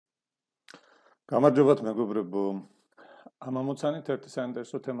გამარჯობათ მეგობრებო. ამ ამოცანით ერთი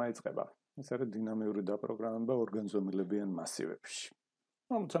საინტერესო თემა იწყება. ეს არის დინამიური დაპროგრამება ორგანზომილებიან მასივებში.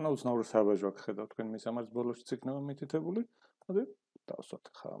 ამოცანა უცნაური საბაჟო აქ ხედავთ თქვენ მისამართს ბოლოში იქნება მითითებული. მოდი დავსვათ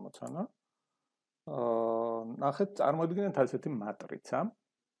ახლა ამოცანა. ნახეთ, წარმოიდგინეთ ასეთი მატრიცა,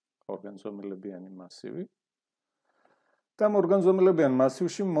 ორგანზომილებიანი მასივი. და ამ ორგანზომილებიან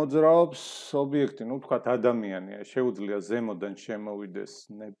მასივში მოძრაობს ობიექტი, ну, თქვათ ადამიანია, შეუძლია ზემოდან შემოვიდეს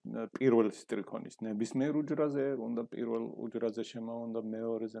პირველი სტრიქონის ნებისმიერ უჯრაზე, უნდა პირველ უჯრაზე შემოვიდა,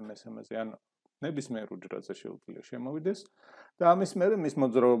 მეორეზე, მესამეზე, ან ნებისმიერ უჯრაზე შეუძლია შემოვიდეს და ამის მერე მის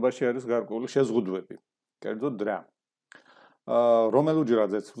მოძრაობაში არის გარკვეული შეზღუდვები. კერძოდ რა. რომელ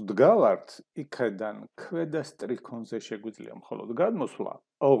უჯრაზეც ვდგავართ, იქიდან ქვედა სტრიქონზე შეგვიძლია მხოლოდ გადმოსვლა,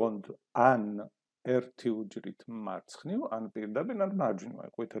 ოღონდ ან ერთი უჯრით მარცხნივ, ან პირდაპირ, ან მარჯვნივ,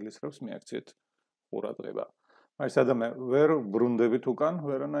 ყვითელისრებს მიაქციეთ ყურადღება. აი, სადამე ვერ ბრუნდებით უკან,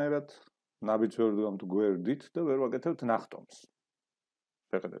 ვერანაირად ნაბიჯს ვერ ვდგამთ გვერდით და ვერ ვაკეთებთ ნახტომს.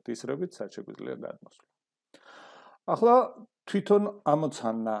 შეხედეთ, ისრებით სად შეგვიძლია გადმოსვლა. ახლა თვითონ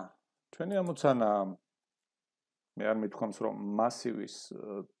ამოცანა, ჩვენი ამოცანა მე არ მithქვამს, რომ მასივის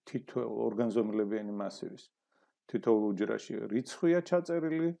თითოეულ ორგანზომილებიანი მასივის თითოეულ უჯრაში რიცხვია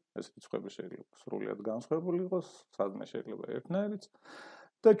ჩაწერილი, ეს რიცხვები შეიძლება სრულად განსხვავებული იყოს, სადმე შეიძლება ერთნაირიც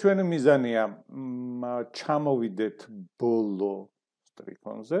და ჩვენი მიზანია ჩამოვიდეთ ბოლო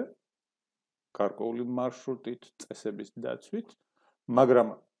სტრიქონზე, გარკვეული მარშრუტით, წესების დაცვით, მაგრამ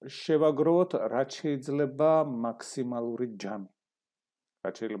შევაგროვოთ რაც შეიძლება მაქსიმალური ჯამი.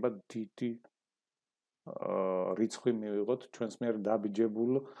 რაც შეიძლება დიდი რიცხვი მივიღოთ ჩვენს მიერ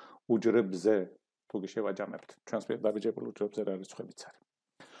დაბიჯებულ უჯრებზე. თუგი შევაჯამებთ ჩვენს მიერ დაბიჯებულ უჯრებზე რა რიცხვებიც არის.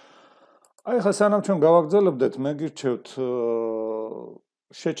 აი ხა სანამ ჩვენ გავაგრძელებდეთ, მე გირჩევთ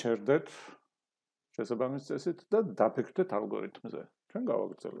შეჩერდეთ შესაბამის წესით და დაფიქრდეთ ალგორითმზე. ჩვენ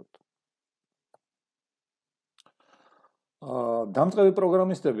გავაგრძელებთ. დამწყები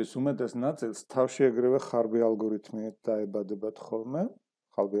პროგრამისტების უმეტეს ნაწილს თავში ეგრევე ხარბი ალგორითმი დაებადებათ ხოლმე.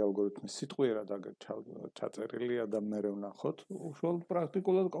 ხალბი ალგორითმი სიტყვიერად აგერ ჩაწერილია და მე ვნახოთ უშუალოდ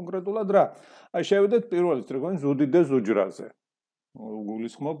პრაქტიკულად კონკრეტულად რა. აი შევიდეთ პირველი სტრიქონის უდიდეს უჯრაზე.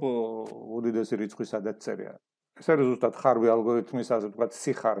 გულისხმობ უდიდესი რიცხვი სადაც წერია. ეს არის ზუსტად ხარბი ალგორითმის ასე ვთქვათ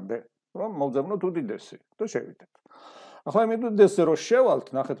სიხარბე, რომ მოვძებნოთ უდიდესი და შევიდეთ. ახლა იმ უდიდესზე რო შევალთ,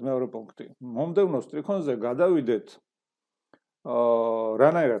 ნახეთ მეორე პუნქტი. მომდევნო სტრიქონზე გადავიდეთ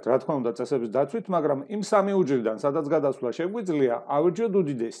რანაირად, რა თქმა უნდა, წესების დაცვით, მაგრამ იმ სამი უჯრიდან, სადაც გადასვლა შეგვიძლია, ავირჩიოთ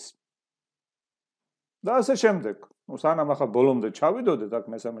უდიდესი. და ასე შემდეგ. ნუ სანამ ახლა ბოლომდე ჩავიდოდეთ, აქ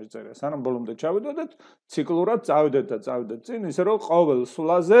მესამეში წერია, სანამ ბოლომდე ჩავიდოდეთ, ციკლურად წავიდეთ და წავიდეთ წინ, ისე რომ ყოველ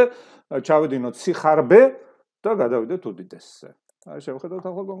სვლაზე ჩავიდინოთ სიხარბე და გადავიდეთ უდიდესზე. აი შევხედოთ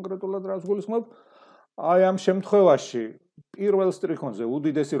ახლა კონკრეტულად რას გულისხმობ. აი ამ შემთხვევაში პირველ სტრიქონზე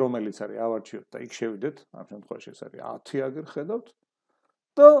უდიდესი რომელიც არის ავარჩიოთ და იქ შევიდეთ, ამ შემთხვევაში ეს არის 10 აგერ ხედავთ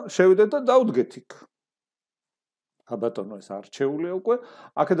და შევიდეთ და დავდგეთ იქ. აბატონო ეს არჩეულია უკვე.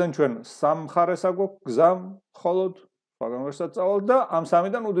 აქედან ჩვენ სამ მხარეს აგვაქვს გზა მხოლოდ სხვაგან ვერ საწავალთ და ამ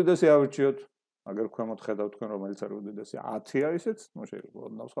სამიდან უდიდესი ავირჩიოთ. აგერ ქვემოთ ხედავთ თქვენ რომელიც არის უდიდესი 10-ია ისეც, ნუ შეიძლება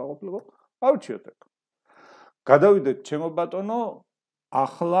ოდნავ სხვა ყოფილიყო. ავირჩიოთ ეგ. გადავიდეთ ჩემო ბატონო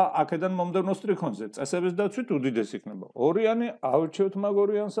ახლა აქედან მომდევნო სტრიქონზე წესების დაცვით უდიდესი იქნება. ორიანი ავირჩიოთ მაგ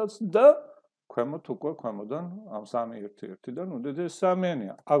ორიანსაც და ქვემოთ უკვე ქვემოდან ამ 3-1-1-დან უდიდესი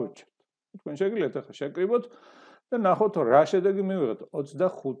სამიანია. ავირჩიოთ. თქვენ შეგიძლიათ ახლა შეკრიბოთ და ნახოთ რა შედეგი მივიღეთ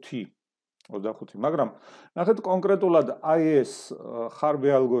 25, მაგრამ ნახეთ კონკრეტულად აი ეს ხარბი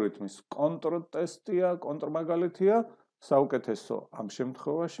ალგორითმის კონტრტესტია, კონტრმაგალითია, საუკეთესო ამ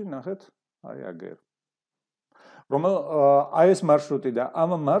შემთხვევაში ნახეთ აი აგერ. რომელ აი ეს მარშრუტი და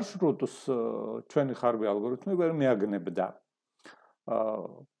ამ მარშრუტს ჩვენი ხარბი ალგორითმი ვერ მიაგნებდა.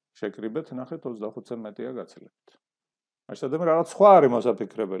 შეკრიბეთ, ნახეთ 25-ზე მეტია გაცილებთ. აი შესაძლოა რაღაც სხვა არის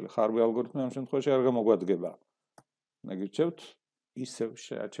მოსაფიქრებელი, ხარბი ალგორითმი ამ შემთხვევაში არ გამოგვადგება. მე გირჩევთ ისევ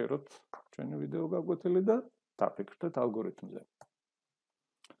შეაჩეროთ ჩვენი ვიდეო გაკვეთილი და დაფიქრდეთ ალგორითმზე.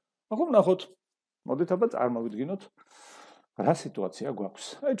 ახლა ვნახოთ, მოდით აბა წარმოვიდგინოთ რა სიტუაცია გვაქვს.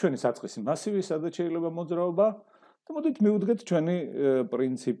 აი ჩვენი საწყისი მასივი, სადაც შეიძლება მოძრაობა და მოდით მივუდგეთ ჩვენი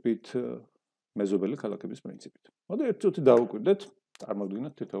პრინციპით, მეზობელი ქალაქების პრინციპით. მოდი ერთ წუთი დავუკვირდეთ,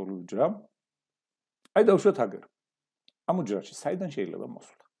 წარმოვიდგინოთ თითოეული უჯრა. აი დავუშვათ აგერ. ამ უჯრაში საიდან შეიძლება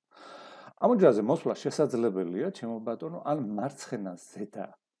მოსვლა? ამ უჯრაზე მოსვლა შესაძლებელია, ჩემო ბატონო, ან მარცხენა ზედა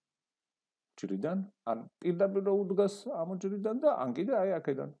უჯრიდან, ან პირდაპირ უდგას ამ უჯრიდან და ან კიდე აი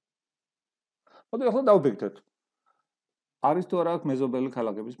აქედან. მოდი ახლა დავფიქრდეთ. არის თუ არა აქ მეზობელი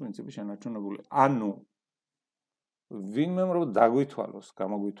ქალაქების პრინციპი შენარჩუნებული? ანუ ვინმე რომ დაგვითვალოს,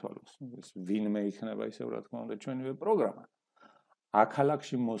 გამოგვითვალოს, ეს ვინმე იქნება ისევ რა თქმა უნდა ჩვენივე პროგრამა. აქ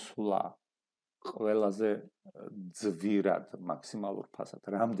ქალაქში მოსვლა ყველაზე ძვირად მაქსიმალურ ფასად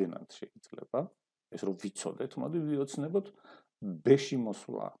რამდენად შეიძლება ეს რომ ვიცოდეთ, მოდი ვიოცნებოთ B-ში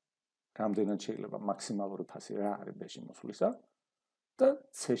მოსვლა რამდენად შეიძლება მაქსიმალური ფასი რა არის B-ში მოსვლისა და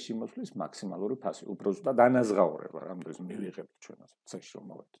C-ში მოსვლის მაქსიმალური ფასი. უფრო ზუსტად ანაზღაურება რამდენს მივიღებთ ჩვენ ასე C-ში რომ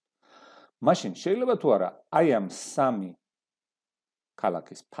მოვედით. მაშინ შეიძლება თუ არა აი ამ სამი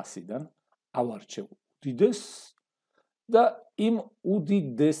ქალაქის ფასიდან ავარჩევ უდიდეს და იმ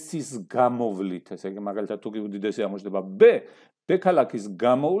უდიდესის გამოვლით, ესე იგი მაგალითად თუ კი უდიდესი ამოждდება B ქალაქის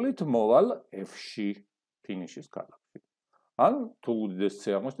გამოვლით მოვალ F-ში ფინიშის ქალაქში. ან თუ უდიდეს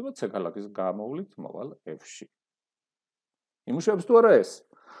C ამოждდება C ქალაქის გამოვლით მოვალ F-ში. იმუშავებს თუ არა ეს?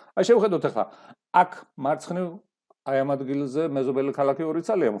 აი შევხედოთ ახლა, აქ მარცხნივ აი ამ ადგილზე მეზობელი ქალაქი 2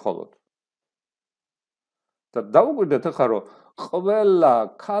 ძალია მხოლოდ. და დავუკვირდეთ ახლა რომ ყველა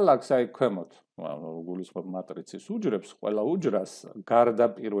ქალაქს აი ქვემოთ გულისხმობ მატრიცის უჯრებს, ყველა უჯრას გარდა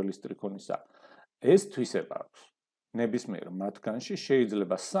პირველი სტრიქონისა ეს თვისება აქვს. ნებისმიერ მათგანში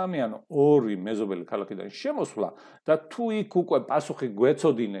შეიძლება 3 ან 2 მეზობელი ქალაქიდან შემოსვლა და თუ იქ უკვე პასუხი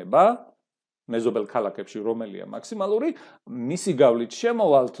გვეცოდინება მეზობელ ქალაქებში რომელია მაქსიმალური, მისი გავლით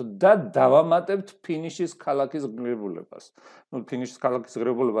შემოვალთ და დავამატებთ ფინიშის ქალაქის ღირებულებას. ნუ ფინიშის ქალაქის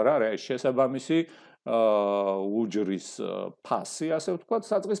ღირებულება რა არის? შესაბამისი უჯრის ფასი, ასე ვთქვათ,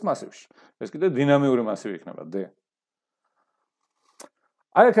 საწყის მასივში. ეს კიდე დინამიური მასივი იქნება D.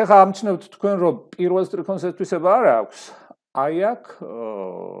 აი აქ ახლა ამჩნევთ თქვენ რომ პირველ სტრიქონს ეს თვისება არ აქვს. აი აქ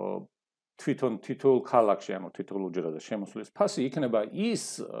თვითონ თითოეულ ქალაქში, ანუ თითოეულ უჯრაზე შემოსვლის ფასი იქნება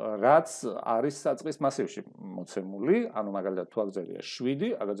ის, რაც არის საწყის მასივში მოცემული, ანუ მაგალითად თუ აგზელია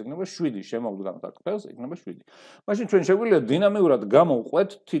 7, აგაც იქნება 7, შემოვდგამთ აქ ფელს, იქნება 7. მაშინ ჩვენ შეგვიძლია დინამიურად გამოვყვეთ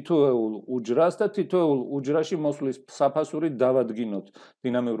თითოეულ უჯრას და თითოეულ უჯრაში მოსვლის საფასური დავადგინოთ.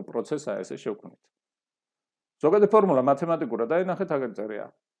 დინამიური პროცესაა ესე შევქმნით. ზოგადი ფორმულა მათემატიკურად დაინახეთ აგერ წერია.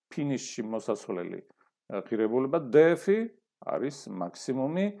 ფინიშში მოსასვლელი ღირებულება DF არის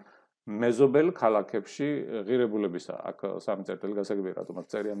მაქსიმუმი მეზობელ ქალაქებში ღირებულებისა. აქ სამი წერტილი გასაგებია, რატომაც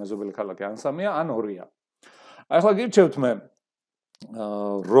წერია მეზობელი ქალაქი ან 3-ია, ან 2-ია. აი ახლა გირჩევთ მე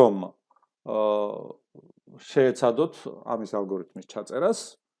რომ შეეცადოთ ამის ალგორითმის ჩაწერას,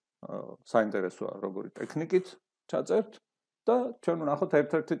 საინტერესოა როგორი ტექნიკით ჩაწერთ და ჩვენ ვნახოთ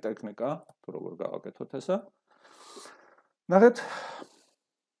ერთ-ერთი ტექნიკა, თუ როგორ გავაკეთოთ ესა. ნახეთ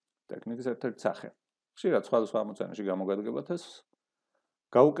ტექნიკის ერთ-ერთი სახე. ხშირად სხვადასხვა ამოცანაში გამოგადგებათ ეს.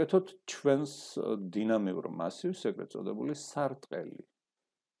 გავუკეთოთ ჩვენს დინამიურ მასივს, ეგრეთ წოდებული სარტყელი.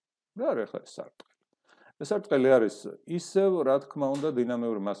 რა არის ახლა ეს სარტყელი? ეს სარტყელი არის ისევ, რა თქმა უნდა,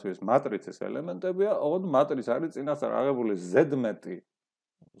 დინამიური მასივის მატრიცის ელემენტებია, ოღონდ მატრიცა არის წინასწარ აღებული ზედმეტი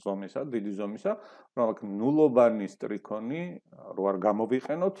ზომისა, დიდი ზომისა, რომ აქ ნულობანი სტრიქონი რო არ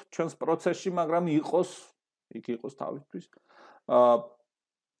გამოვიყენოთ ჩვენს პროცესში, მაგრამ იყოს თავისთვის.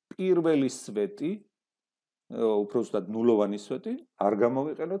 პირველი სვეტი უფრო ზუსტად ნულოვანი სვეტი არ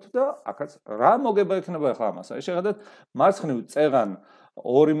გამოვიყენოთ და აქაც რა მოგება იქნება ახლა ამას. აი შეხედეთ მარცხნივ წეღან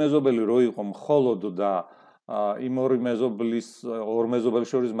 2 მეზობელი რო იყო მხოლოდ და იმ 2 მეზობლის 2 მეზობელ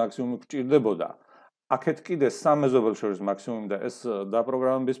შორის მაქსიმუმი გვჭირდებოდა. აქეთ კიდე 3 მეზობელ შორის მაქსიმუმი და ეს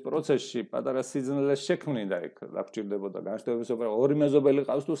დაპროგრამების პროცესში პატარა სიძნელეს შექმნიდა იქ და გვჭირდებოდა განშტოების ოპერაცია 2 მეზობელი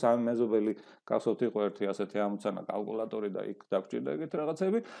ყავს თუ 3 მეზობელი გახსოვთ იყო ერთი ასეთი ამოცანა კალკულატორი და იქ დაგჭირდა ეგეთ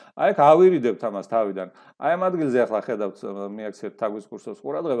რაღაცები. აი აქ ავირიდებთ ამას თავიდან. აი ამ ადგილზე ახლა ხედავთ მიაქციეთ თაგვის კურსოს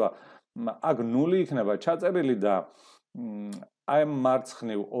ყურადღება. აქ 0 იქნება ჩაწერილი და აი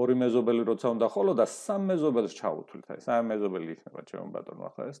მარცხნივ 2 მეზობელი როცა უნდა ხოლო და 3 მეზობელს ჩავუთვლით. აი 3 მეზობელი იქნება ჩემო ბატონო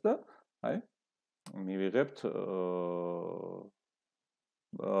ახლა ეს და აი მივიღებთ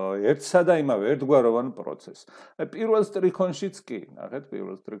ერთსა და იმავე ერთგვაროვან პროცესს. აი პირველ სტრიქონშიც კი, ნახეთ,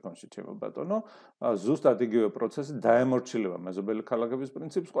 პირველ სტრიქონში ჩემო ბატონო, ზუსტად იგივე პროცესი დაემორჩილება მეზობელი ქალაქების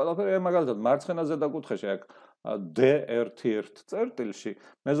პრინციპს ყველაფერი. აი მაგალითად მარცხენა ზედაკუთხეში აქ D1 წერტილში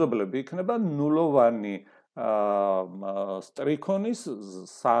მეზობლები იქნება ნულოვანი სტრიქონის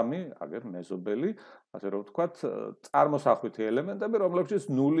 3 აგერ მეზობელი, ასე რომ ვთქვათ, წარმოსახვითი ელემენტები,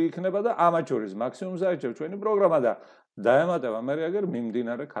 რომლებშიც 0 იქნება და ამათ შორის მაქსიმუმს აიჭევ ჩვენი პროგრამა და დაემატება მე აგერ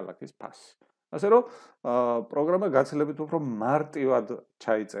მიმდინარე ქალაქის ფასი. ასე რომ პროგრამა გაცილებით უფრო მარტივად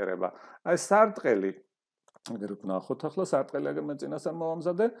ჩაიწერება. აი სარტყელი, აგერ ვნახოთ ახლა სარტყელი აგერ მე წინასწარ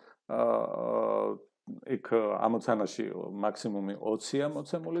მოვამზადე, იქ ამოცანაში მაქსიმუმი 20-ია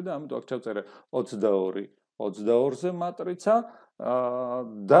მოცემული და ამიტომ აქ ჩავწერე 22 22-ზე მატრიცა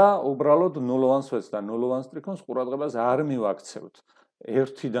და უბრალოდ ნულოვან სვეტს და ნულოვან სტრიქონს ყურადღებას არ მივაქცევთ.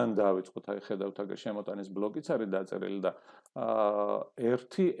 1-დან დავიწყოთ, აი ხედავთ აგერ შემოტანის ბლოკიც არის დაწერილი და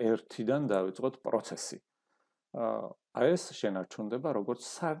 1-1-დან დავიწყოთ პროცესი. აი ეს შენარჩუნდება როგორც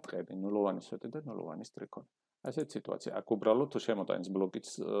სარტყელი, ნულოვანი სვეტი და ნულოვანი სტრიქონი. ასეთ სიტუაცია. აქ უბრალოდ შემოტანის ბლოკიც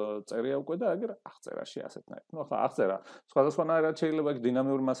წერია უკვე და აგერ აღწერაში ასეთნაირად. ნუ ახლა აღწერა სხვადასხვანაირად შეიძლება იქ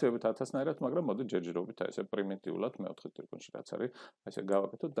დინამიური მასივებით 1000-ნაირად, მაგრამ მოდი ჯერჯერობით აი ესე პრიმიტიულად მეოთხე ტრიკონში რაც არის, აი ესე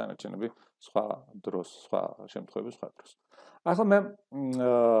გავაკეთოთ დანარჩენები სხვა დროს, სხვა შემთხვევებში სხვა დროს. ახლა მე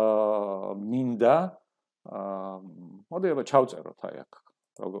მინდა მოდი აბა ჩავწეროთ აი აქ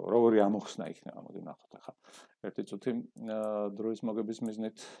როგორი ამოხსნა იქნება, მოდი ნახოთ ახლა. ერთი წუთი დროის მოგების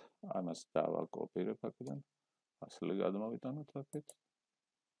მიზნით ამას დავაკოპირებ აქედან. ასლი გადმოვიტანოთ აქეთ.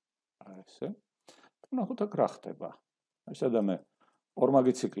 აი ესე. ნახოთ აქ რა ხდება. აი სადამე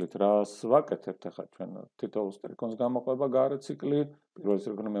ორმაგი ციკლით რას ვაკეთებთ ახლა ჩვენ თითოეულ ტრიკონს გამოყვება გარე ციკლი, პირველი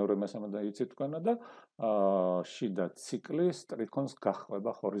ტრიკონი, მეორე, მესამე და იცით თქვენა და შიდა ციკლი ტრიკონს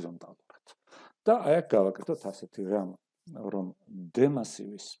გახვება ჰორიზონტალურად. და აი აქ გავაკეთოთ ასეთი რამ, რომ D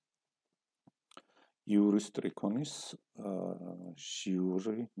მასივის იურის ტრიკონის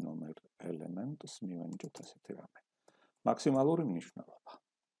ჟიური ნომერ ელემენტს მივენიჭოთ ასეთი რამე. მაქსიმალური მნიშვნელობა.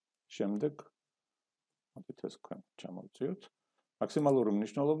 შემდეგ მოდით ეს თქვენ ჩამოვწიოთ. მაქსიმალური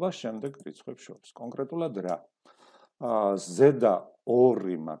მნიშვნელობა შემდეგ რიცხვებს შორის. კონკრეტულად რა? ზედა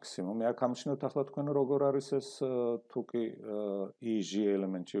 2 მაქსიმუმი აქ ამჩნევთ ახლა თქვენ როგორ არის ეს თუკი EG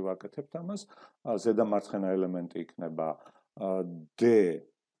ელემენტში ვაკეთებთ ამას. ზედა მარცხენა ელემენტი იქნება D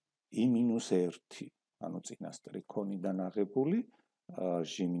I-1, ანუ წინასტრიქონიდან აღებული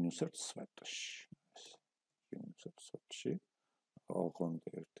G-1 სვეტში. G-1 სვეტში. ოღონდ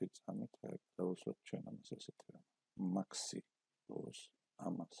ერთი წამით დავუსვათ ჩვენ ამას ესეთი რამ. მაქსი პლუს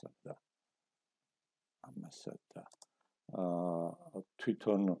ამასა და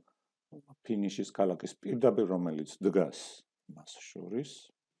თვითონ ფინიშის ქალაქის პირდაპირ რომელიც დგას მას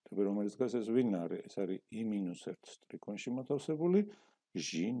შორის, რომელიც დგას ეს ვინ არის? ეს არის I-1 ტრიკონში მოთავსებული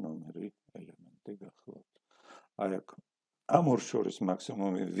G ნომერი ელემენტი გახლავთ. აი აქ ამ ორ შორის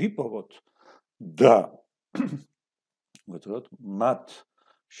მაქსიმუმი ვიპოვოთ და ვთქვათ მათ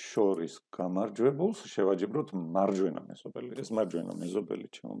შორის გამარჯვებულს შევაჯიბროთ მარჯვენა მეზობელი. ეს მარჯვენა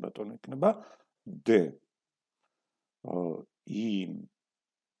მეზობელი ჩემო ბატონო იქნება D I-1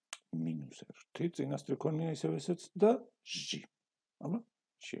 წინასტრიქონია ისევ ესეც და G. აბა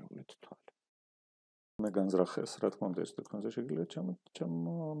შეავლეთ თვალი. მე განზრახეს რა თქმა უნდა ეს ტრიკონზე შეგიძლიათ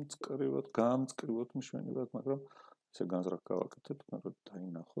ჩამომწყრივოთ, გამწყრივოთ მშვენივრად, მაგრამ ესე განზრახ გავაკეთეთ, მაგრამ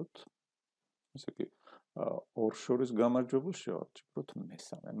დაინახოთ. ესე იგი ორ შორის გამარჯვებულს შევაჯიბროთ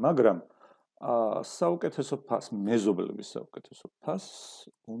მესამე. მაგრამ საუკეთესო ფასს, მეზობლების საუკეთესო ფასს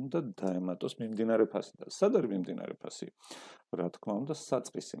უნდა დაემატოს მიმდინარე ფასი და სად არის მიმდინარე ფასი? რა თქმა უნდა,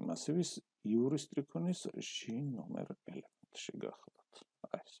 საწყისი მასივის იურის ტრიკონის G ნომერ ელემენტში გახლავთ.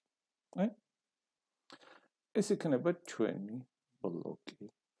 აი ეს. ეს იქნება ჩვენი ბლოკი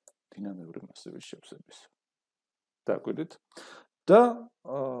დინამიური მასივის შევსების. დაგვიდით და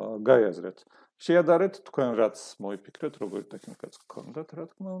გაიაზრეთ. შეადარეთ თქვენ რაც მოიფიქრეთ, როგორი ტექნიკაც გქონდათ, რა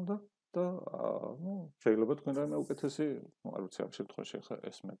თქმა უნდა და შეიძლება თქვენ რამე უკეთესი, არ ვიცი ამ შემთხვევაში ახლა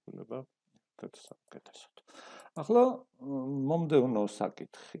ეს მეგვილება ერთ საკეთესოთ. ახლა მომდევნო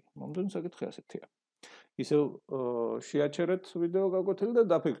საკითხი ასეთია. ისევ შეაჩერეთ ვიდეო გაკვეთილი და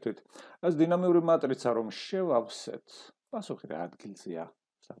დაფიქრდით. ეს დინამიური მატრიცა რომ შევავსეთ, პასუხი რა ადგილზეა?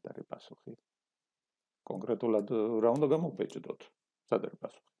 სად არის პასუხი? კონკრეტულად რა უნდა გამოვბეჭდოთ? სად არის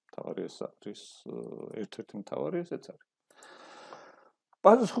პასუხი? თავარი ეს არის ერთ-ერთი მთავარი ესეც არის.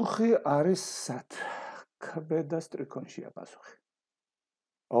 პასუხი არის სად? ქვედა ტრიკონშია პასუხი.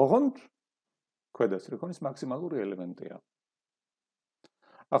 ოღონდ ქვედა ტრიკონის მაქსიმალური ელემენტია.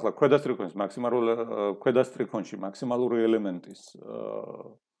 ახლა ქვედა ტრიკონში მაქსიმალური ელემენტის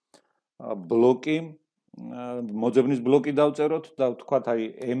ბლოკი მოძებნის ბლოკი დავწეროთ და ვთქვათ აი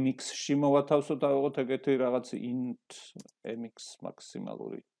mx-ში მოვათავსოთ ავიღოთ ეგეთი რაღაც int mx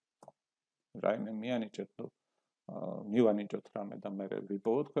მაქსიმალური რაიმე მიანიჭეთ მივანიჭოთ რამე და მე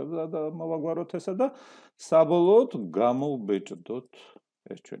ვიპოვოთ ქვედა და მოვაგვაროთ ესა და საბოლოოდ გამოვბეჭდოთ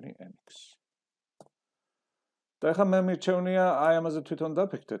ეს ჩვენი mx. და ახლა მე მირჩევნია აი ამაზე თვითონ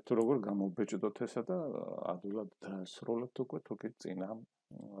დაფიქრდეთ თუ როგორ გამოვბეჭდოთ ესა და ადვილად დაასრულებთ უკვე თუკი წინა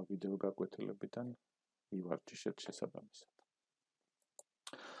ვიდეო გაკვეთილებიდან ივარჯიშეთ შესაბამისად.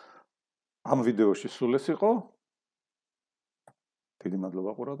 ამ ვიდეოში სულ ეს იყო. დიდი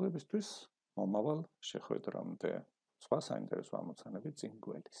მადლობა ყურადღებისთვის. მომავალ შეხვედრამდე სხვა საინტერესო ამოცანებით წინ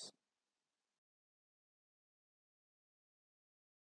გველის.